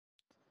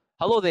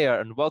Hello there,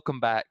 and welcome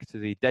back to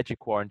the Digi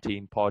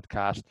Quarantine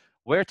podcast,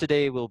 where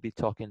today we'll be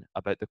talking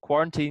about the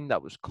quarantine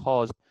that was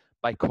caused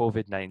by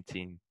COVID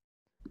 19.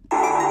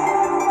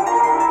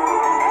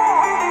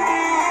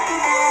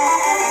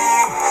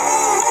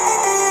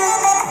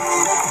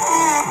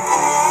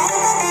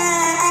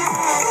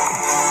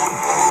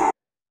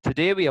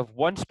 Today we have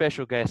one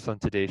special guest on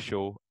today's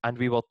show, and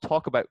we will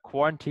talk about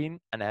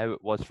quarantine and how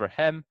it was for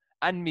him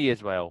and me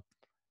as well.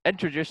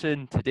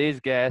 Introducing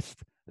today's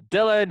guest,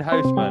 Dylan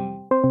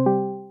Houseman.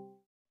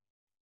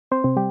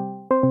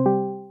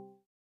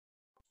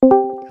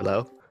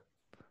 Hello.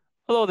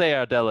 Hello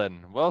there,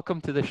 Dylan.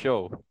 Welcome to the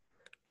show.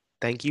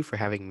 Thank you for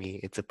having me.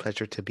 It's a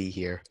pleasure to be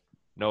here.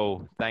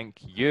 No, thank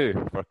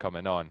you for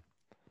coming on.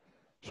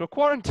 So,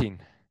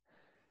 quarantine,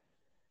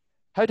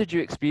 how did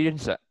you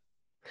experience it?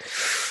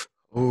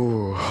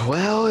 Oh,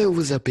 well, it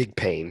was a big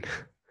pain.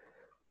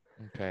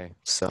 Okay,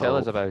 tell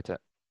us So, about it.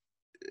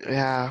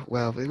 yeah,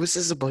 well, it was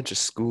just a bunch of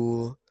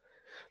school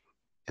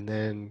and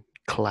then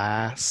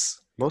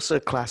class. Most of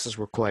the classes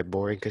were quite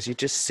boring because you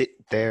just sit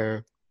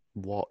there,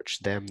 watch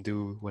them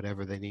do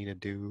whatever they need to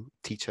do,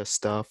 teach us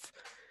stuff.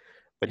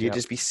 But you'd Yep.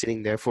 just be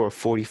sitting there for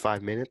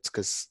 45 minutes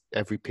because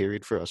every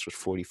period for us was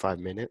 45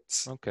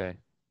 minutes. Okay.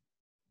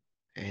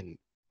 And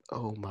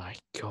oh my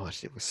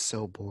gosh, it was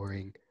so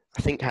boring.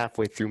 I think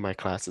halfway through my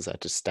classes, I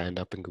just stand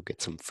up and go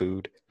get some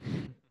food,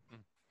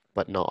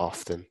 but not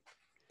often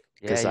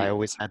Yeah, because I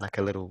always had like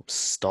a little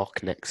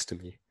stock next to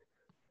me.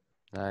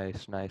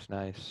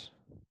 nice.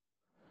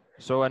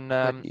 So, and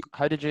But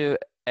how did you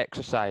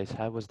exercise?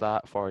 How was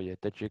that for you?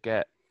 Did you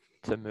get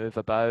to move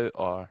about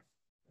or?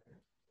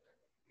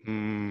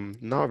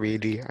 not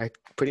really. I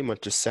pretty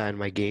much just sat in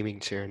my gaming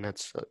chair and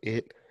that's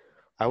it.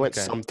 I went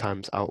Okay.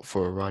 sometimes out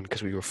for a run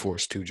because we were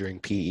forced to during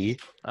PE,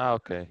 Ah,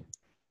 okay.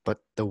 but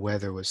the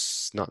weather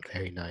was not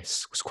very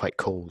nice. It was quite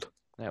cold.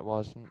 It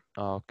wasn't.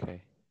 Oh,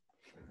 okay.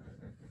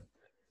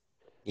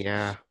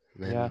 Yeah,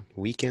 and Yeah, then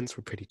weekends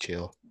were pretty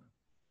chill.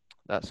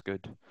 that's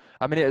good.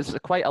 I mean, it's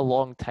quite a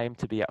long time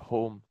to be at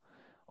home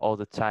all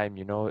the time.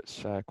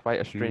 It's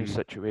quite a strange Mm,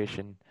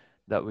 situation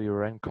that we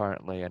were in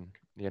currently, and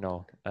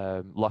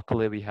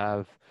luckily we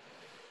have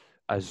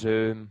a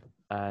Zoom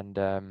and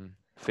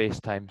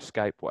FaceTime,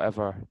 Skype,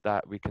 whatever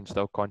that we can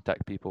still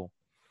contact people.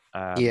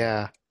 Um,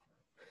 yeah,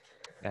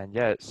 and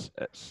yeah,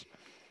 it's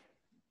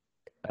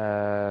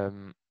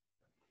um,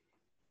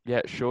 yeah,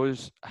 it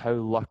shows how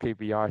lucky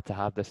we are to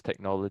have this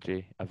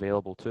technology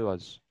available to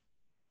us.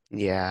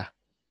 yeah.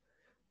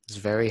 It's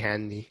very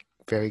handy.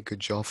 Very good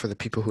job for the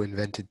people who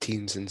invented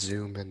Teams and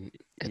Zoom and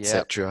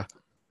Yep, etc.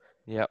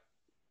 yep,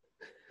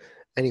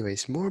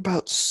 Anyways, more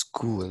about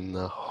school and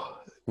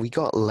we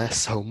got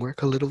less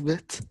homework a little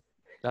bit.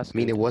 that's I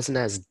mean, it good. wasn't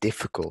as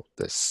difficult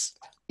as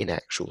in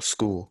actual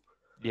school,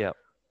 Yep,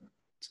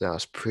 so that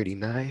was pretty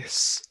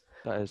nice.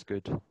 that is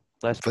good.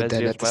 Less But busy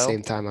then as at the well.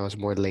 same time, I was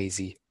more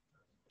lazy.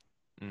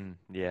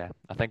 Yeah,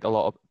 I think a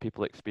lot of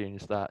people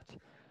experience that.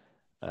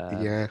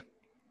 Um, Yeah.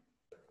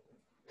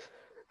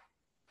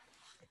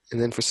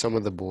 And then for some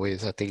of the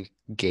boys, I think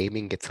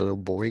gaming gets a little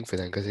boring for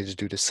them because they just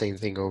do the same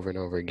thing over and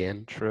over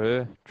again.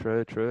 true.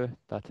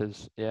 That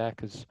is, yeah,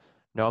 because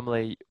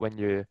normally when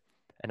you're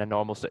in a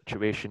normal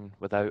situation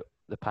without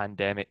the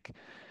pandemic,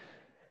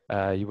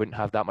 you wouldn't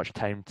have that much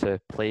time to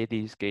play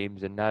these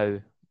games. And now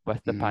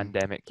with the Mm,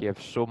 pandemic, you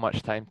have so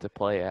much time to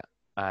play it,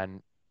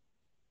 and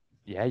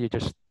yeah, you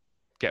just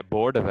get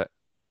bored of it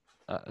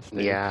at a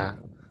stage. yeah,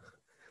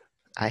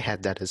 I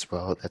had that as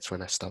well. That's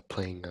when I stopped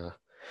playing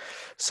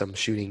some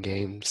shooting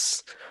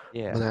games. But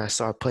Yeah, then I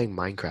started playing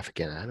Minecraft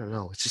again. I don't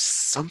know. It's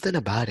just something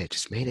about it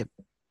just made it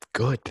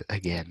good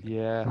again.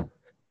 yeah,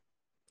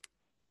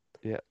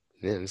 yeah.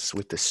 And it's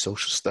with the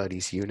social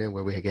studies unit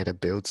where we get to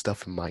build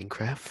stuff in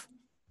Minecraft.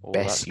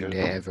 Oh, that's Best good.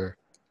 unit ever.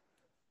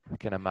 I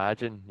can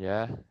imagine.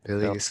 Yeah, Building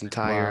building this a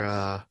entire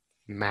class.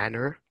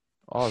 manor.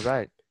 All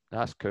right,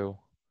 that's cool.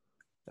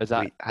 Is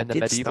that I in the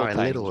did medieval start a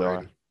times little or?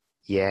 early.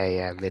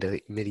 Yeah,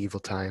 medieval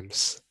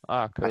times.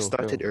 Ah, I cool,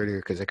 started cool. earlier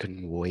because I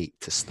couldn't wait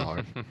to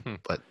start.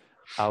 But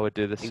I would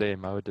do the I think,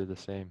 same. I would do the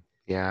same.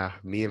 yeah,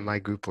 me and my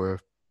group were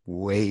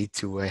way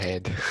too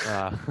ahead.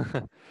 Ah,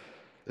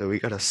 So we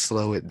gotta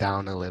slow it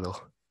down a little.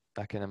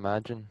 I can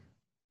imagine.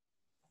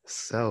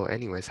 So,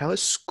 anyways, how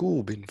has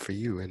school been for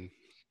you in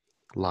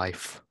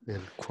life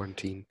in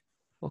quarantine?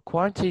 Well,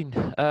 quarantine.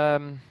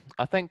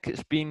 I think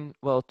it's been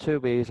two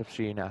ways of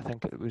seeing it. I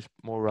think it was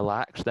more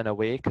relaxed in a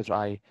way because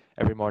I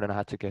every morning I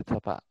had to get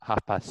up at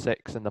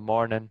 6:30 in the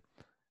morning,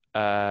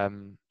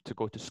 to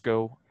go to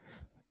school,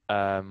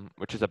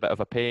 which is a bit of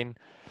a pain.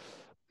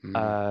 Mm,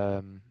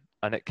 Um,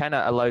 and it kind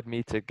of allowed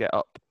me to get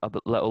up a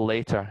little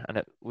later, and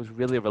it was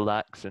really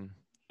relaxing.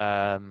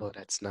 oh,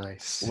 that's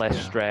nice. Less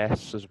Yeah,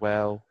 stress as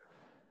well.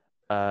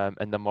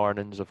 In the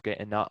mornings of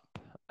getting up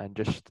and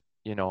just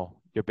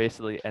you're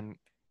basically in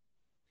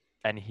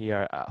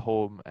here at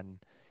home and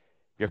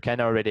you're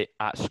kind of already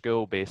at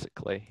school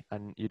basically,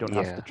 and you don't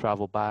have to yeah,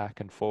 travel back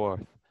and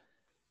forth.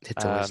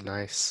 it's always Um,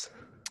 nice.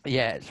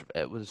 yeah,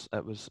 it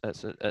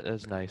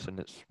is nice and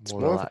it's It's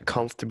more more of a relaxing.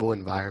 comfortable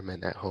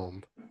environment at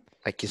home.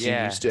 Like, 'cause you're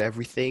Yeah, used to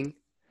everything.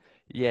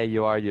 yeah,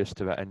 you are used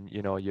to it, and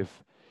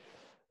you've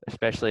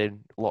especially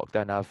in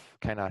lockdown, I've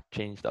kind of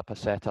changed up a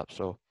setup.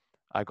 So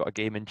I got a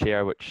gaming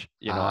chair, which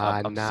Ah,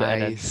 I'm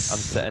sitting in.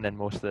 I'm nice. sitting in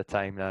most of the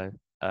time now.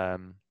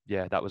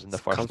 Yeah, that was in the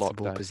It's a first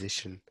comfortable lockdown.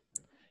 position.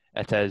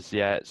 It is,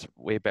 yeah, it's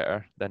way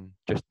better than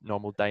just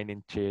normal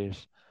dining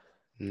chairs.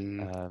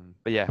 Mm,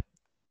 But yeah,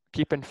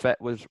 keeping fit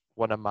was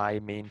one of my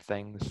main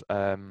things.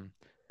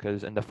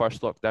 Because in the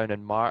first lockdown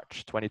in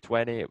March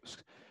 2020, it was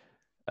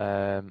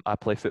I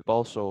play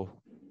football, so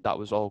that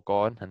was all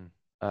gone, and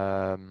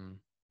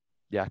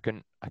yeah,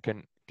 I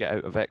couldn't get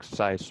out of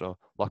exercise. So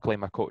luckily,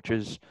 my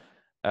coaches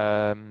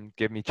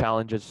gave me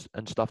challenges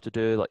and stuff to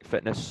do, like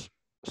fitness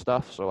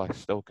stuff, so I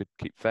still could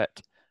keep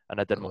fit, and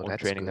I did my oh, own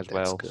that's training good. as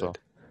That's well. So good.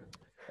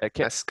 it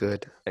kept That's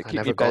good. it I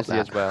kept me never got busy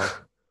that. as well.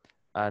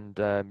 And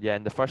yeah,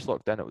 in the first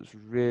lockdown, it was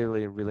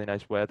really, really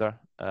nice weather.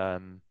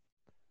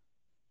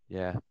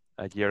 Yeah,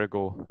 a year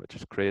ago, which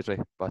is crazy.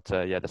 But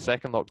yeah, the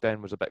second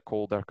lockdown was a bit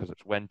colder because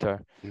it's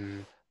winter.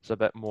 Mm, It's a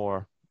bit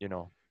more,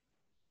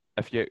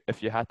 if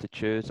you had to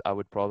choose, I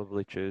would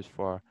probably choose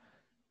for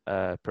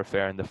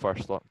preferring the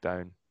first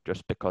lockdown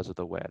just because of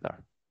the weather.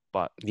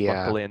 But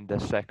yeah. luckily, in the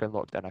second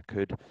lockdown, I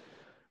could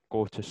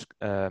go to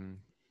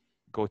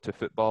go to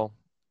football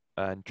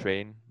and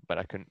train, but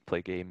I couldn't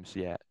play games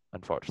yet,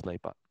 unfortunately.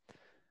 But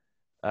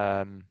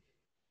um,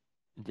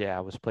 yeah,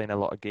 I was playing a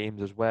lot of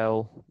games as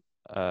well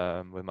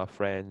with my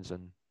friends,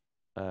 and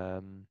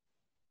um,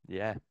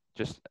 yeah,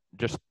 just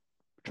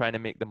trying to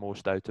make the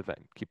most out of it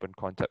and keep in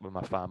contact with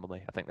my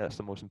family. I think that's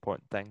the most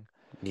important thing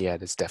Yeah,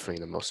 that's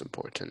definitely the most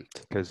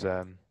important. because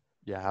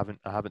yeah,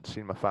 I haven't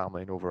seen my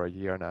family in over a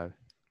year now,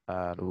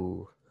 um,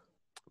 Ooh.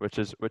 which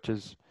is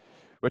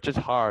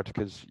hard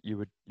because you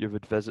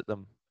would visit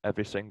them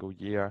every single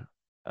year.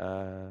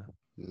 Uh,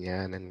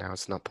 Yeah, and then now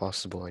it's not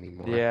possible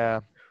anymore.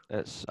 yeah,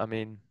 I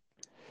mean,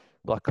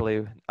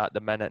 luckily at the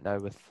minute now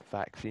with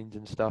vaccines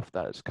and stuff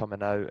that is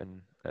coming out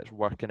and it's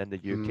working in the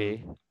Hmm.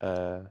 UK,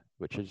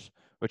 which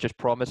is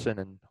promising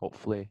and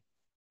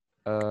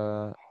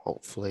uh,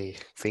 Hopefully,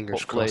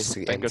 fingers hopefully, crossed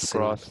to end fingers soon.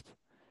 crossed.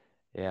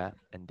 Yeah,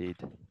 indeed.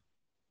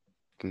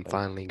 Can But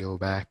finally go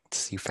back to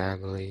see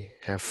family,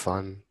 have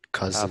fun,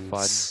 have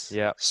fun. cousins,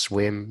 Yep.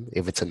 swim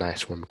if it's a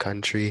nice warm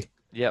country.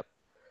 Yep.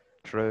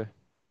 True.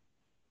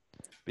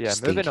 But yeah,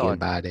 Just moving thinking on.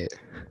 about it.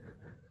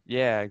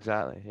 Yeah,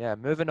 exactly. Yeah,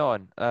 moving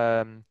on.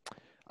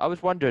 I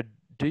was wondering,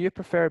 do you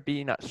prefer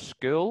being at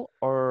school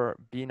or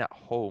being at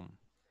home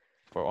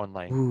for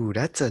online? Ooh,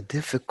 that's a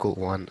difficult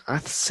one.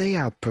 I'd say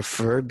I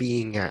prefer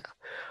being at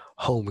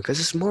home because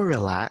it's more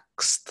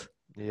relaxed.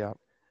 Yeah.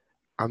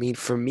 I mean,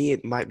 for me,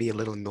 it might be a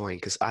little annoying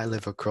because I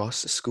live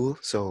across the school.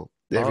 So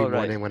every Oh, right.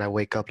 morning when I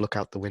wake up, look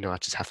out the window, I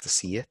just have to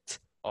see it.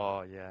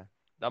 Oh, yeah.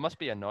 That must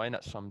be annoying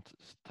at some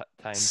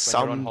times when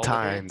you're on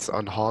holiday. Sometimes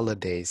on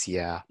holidays,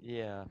 yeah.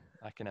 Yeah,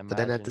 I can But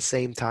then at the imagine.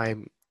 same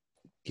time,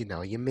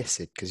 you miss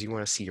it because you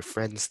want to see your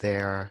friends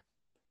there.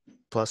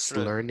 Plus,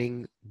 True.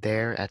 learning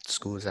there at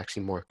school is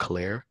actually more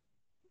clear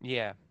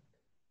Yeah,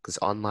 because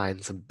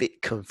online's a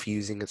bit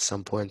confusing at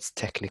some points,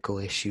 technical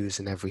issues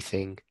and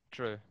everything.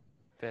 true.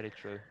 Very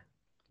true.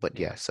 But Yeah,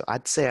 yeah, so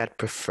I'd say I'd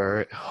prefer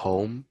it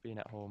home being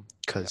at home.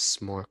 Yep.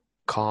 because more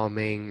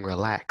calming,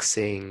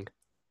 relaxing.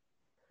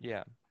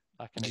 Yeah,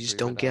 I can You just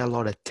agree with don't get that. a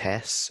lot of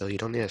tests, so you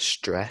don't need to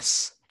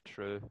stress.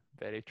 True.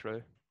 Very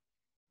true.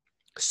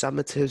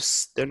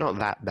 Summatives, they're not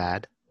that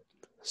bad.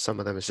 Some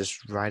of them is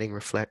just writing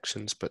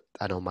reflections, but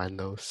I don't mind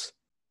those.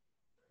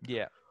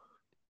 Yeah,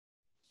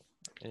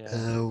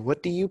 yeah.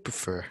 What do you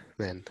prefer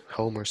then,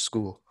 home or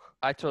school?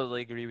 I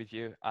totally agree with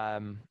you.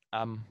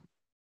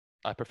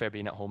 I prefer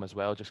being at home as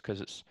well, just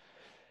because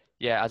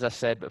yeah, as I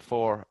said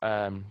before,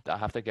 that I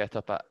have to get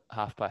up at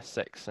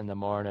 6:30 in the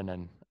morning,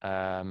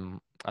 and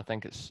I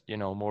think it's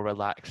more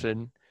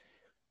relaxing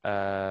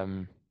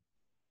um,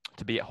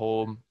 to be at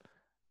home,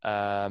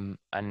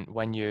 and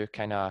when you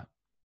kind of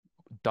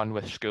done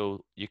with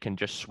school, you can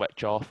just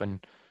switch off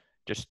and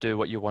just do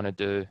what you want to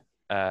do.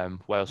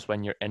 Whilst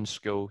when you're in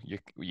school,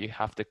 you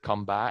have to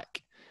come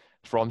back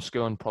from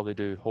school and probably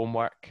do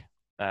homework.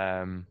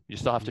 You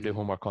still have to do Mm,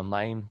 homework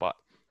online, but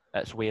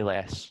it's way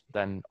less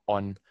than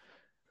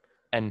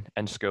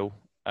in school,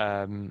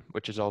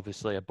 which is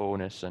obviously a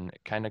bonus, and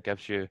it kind of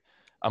gives you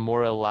a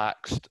more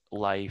relaxed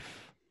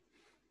life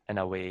in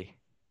a way,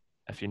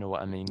 if you know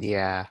what I mean.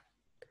 yeah,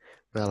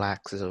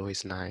 relax is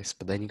always nice,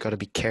 but then you gotta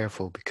be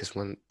careful because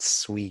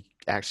once we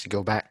actually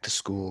go back to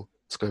school,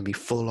 it's gonna be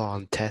full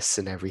on tests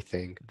and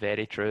everything.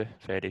 Very true,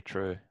 very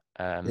true.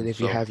 And if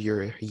you So have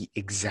your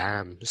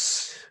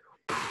exams,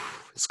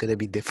 it's gonna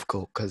be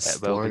difficult it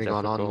because will be learning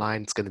on difficult.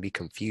 online is gonna be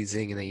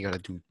confusing, and then you gotta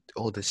do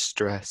all this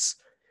stress.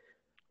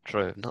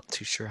 True. I'm not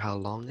too sure how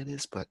long it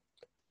is, but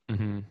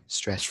Hmm.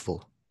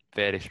 stressful.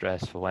 Very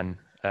stressful, and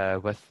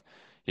with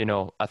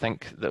I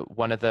think that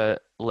one of the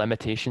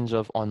limitations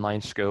of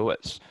online school,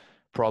 it's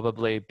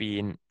probably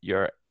being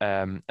your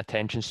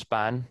attention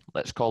span,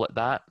 let's call it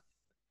that,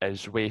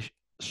 is way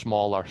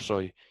smaller,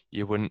 so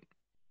you wouldn't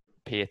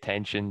pay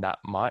attention that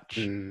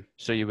much. Mm,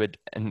 So you would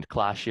in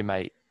class you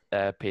might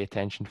pay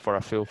attention for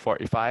a full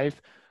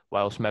 45,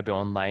 whilst maybe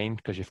online,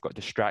 because you've got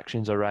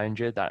distractions around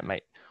you, that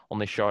might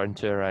only shorten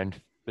to around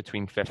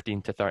between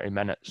 15 to 30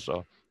 minutes.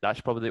 So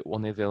that's probably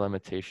only the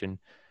limitation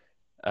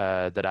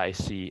that I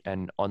see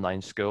in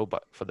online school.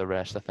 But for the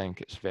rest, I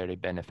think it's very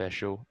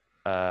beneficial.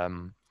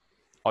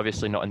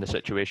 Obviously not in the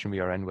situation we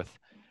are in with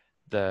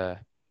the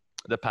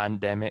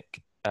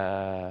pandemic,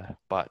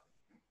 but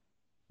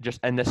just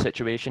in this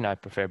situation, I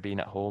prefer being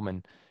at home.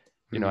 And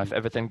if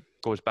everything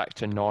goes back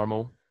to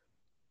normal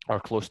or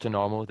close to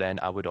normal, then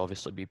I would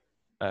obviously be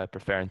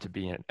preferring to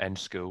be in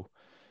school.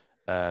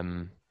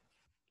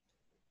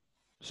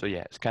 So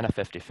yeah, it's kind of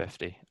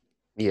 50-50.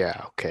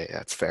 Yeah, okay,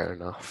 that's fair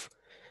enough.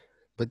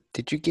 But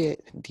do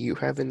you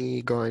have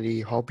any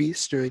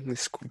hobbies during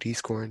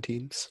these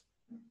quarantines?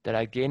 Did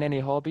I gain any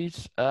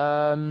hobbies?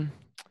 I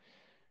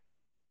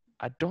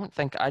don't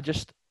think. I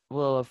just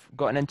will have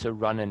gotten into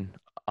running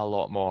a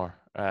lot more.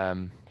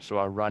 So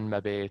I run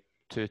maybe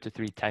 2 to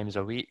 3 times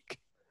a week.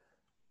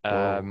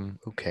 Oh, Um,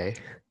 okay.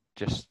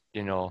 just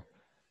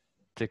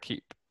to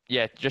keep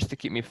just to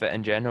keep me fit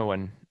in general.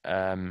 And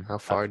How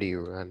I've far do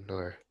you run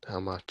or how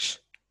much?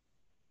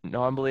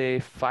 normally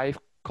 5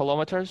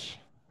 kilometers,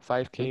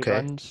 5K Okay.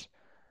 runs.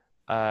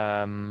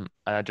 And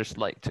I just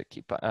like to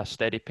keep a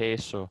steady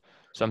pace. So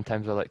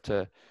sometimes I like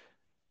to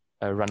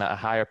run at a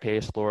higher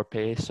pace, lower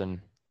pace,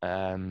 and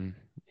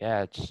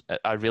yeah,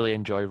 I really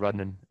enjoy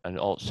running. And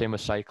same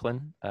with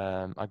cycling.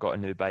 I got a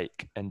new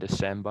bike in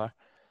December.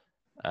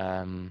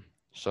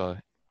 So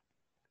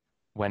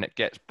when it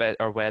gets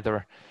better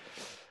weather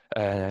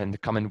in the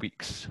coming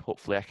weeks,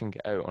 hopefully I can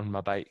get out on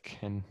my bike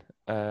and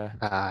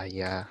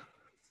Yeah.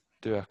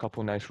 do a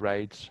couple nice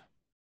rides.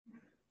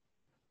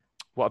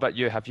 What about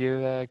you? Have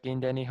you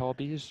gained any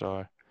hobbies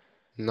or?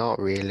 Not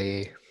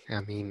really.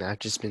 I mean, I've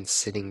just been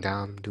sitting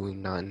down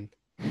doing nothing.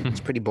 It's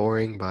pretty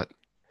boring, but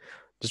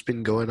just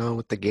been going on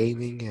with the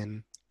gaming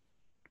and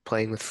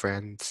playing with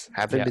friends.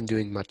 Haven't Yeah. been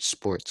doing much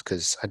sports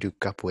because I do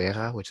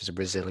capoeira, which is a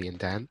Brazilian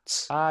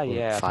dance Ah, or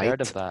yeah, I've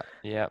heard of fight. that.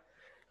 Yeah.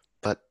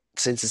 But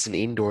since it's an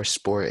indoor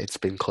sport, it's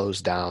been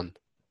closed down.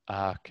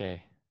 Ah,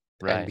 okay.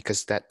 And Right.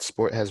 because that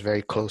sport has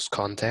very close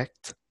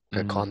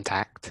Mm,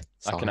 contact,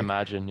 I can sorry.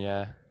 imagine.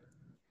 Yeah.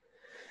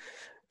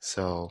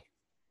 So,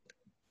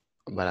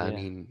 but I Yeah.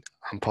 mean,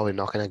 I'm probably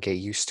not gonna get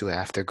used to it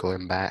after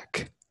going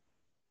back.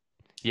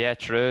 Yeah,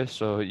 true.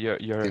 So you're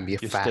It's gonna be a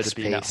used to fast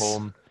being at pace.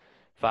 home,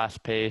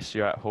 fast pace.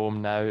 You're at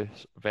home now,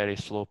 very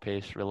slow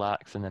pace,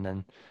 relaxing, and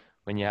then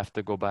when you have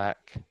to go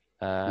back,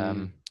 Mm,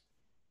 um,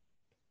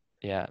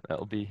 yeah,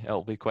 it'll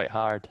be quite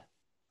hard.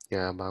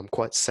 yeah, but I'm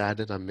quite sad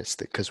that I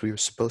missed it because we were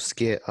supposed to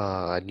get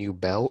a new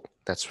belt.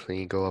 That's when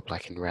you go up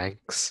like in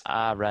ranks.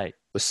 Ah, right.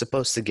 Was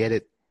supposed to get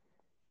it.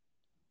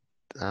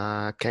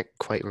 I can't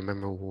quite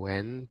remember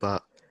when,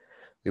 but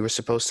we were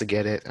supposed to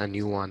get it a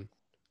new one.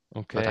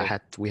 But Okay.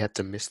 we had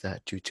to miss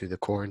that due to the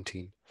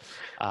quarantine.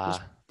 It was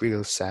Ah,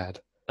 real sad.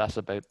 that's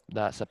a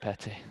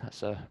pity.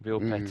 That's a real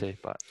Mm, pity.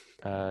 But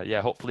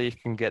yeah, hopefully you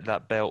can get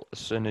that belt as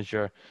soon as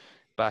you're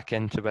back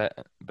into it,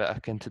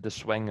 back into the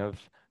swing of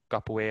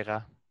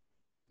capoeira.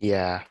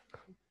 yeah,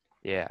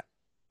 Yeah,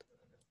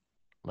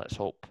 let's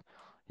hope.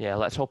 Yeah,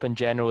 let's hope in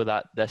general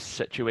that this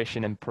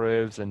situation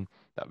improves and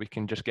that we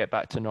can just get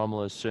back to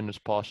normal as soon as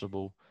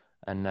possible.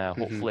 And hmm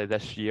hopefully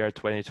this year,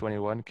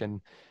 2021,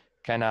 can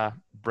kind of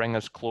bring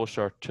us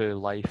closer to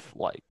life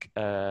like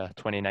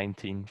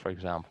 2019, for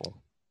example.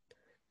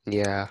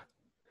 yeah.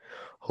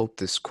 Hope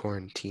this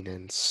quarantine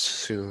ends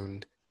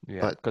soon.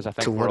 Yeah, But because I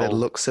to think we're what it all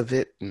looks of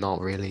it, not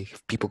really.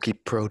 If people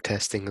keep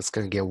protesting, it's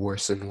gonna get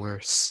worse and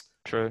worse.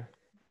 true.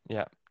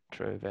 Yeah,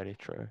 true, very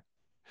true.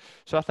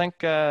 So I think,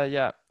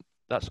 yeah,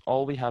 that's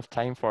all we have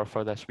time for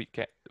this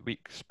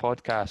week's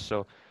podcast.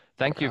 So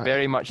thank you Right.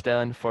 very much,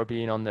 Dylan, for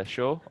being on the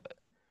show.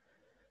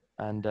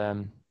 And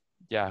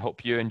yeah, I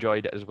hope you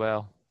enjoyed it as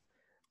well.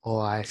 Oh,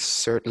 I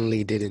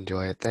certainly did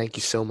enjoy it. Thank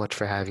you so much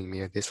for having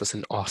me. This was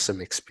an awesome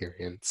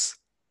experience.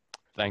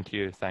 Thank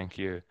you. Thank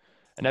you.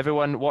 And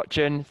everyone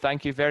watching,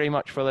 thank you very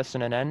much for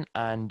listening in.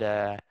 And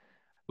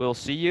we'll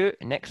see you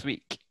next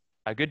week.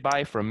 A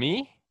goodbye from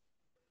me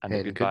and a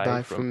And goodbye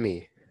goodbye from from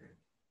me.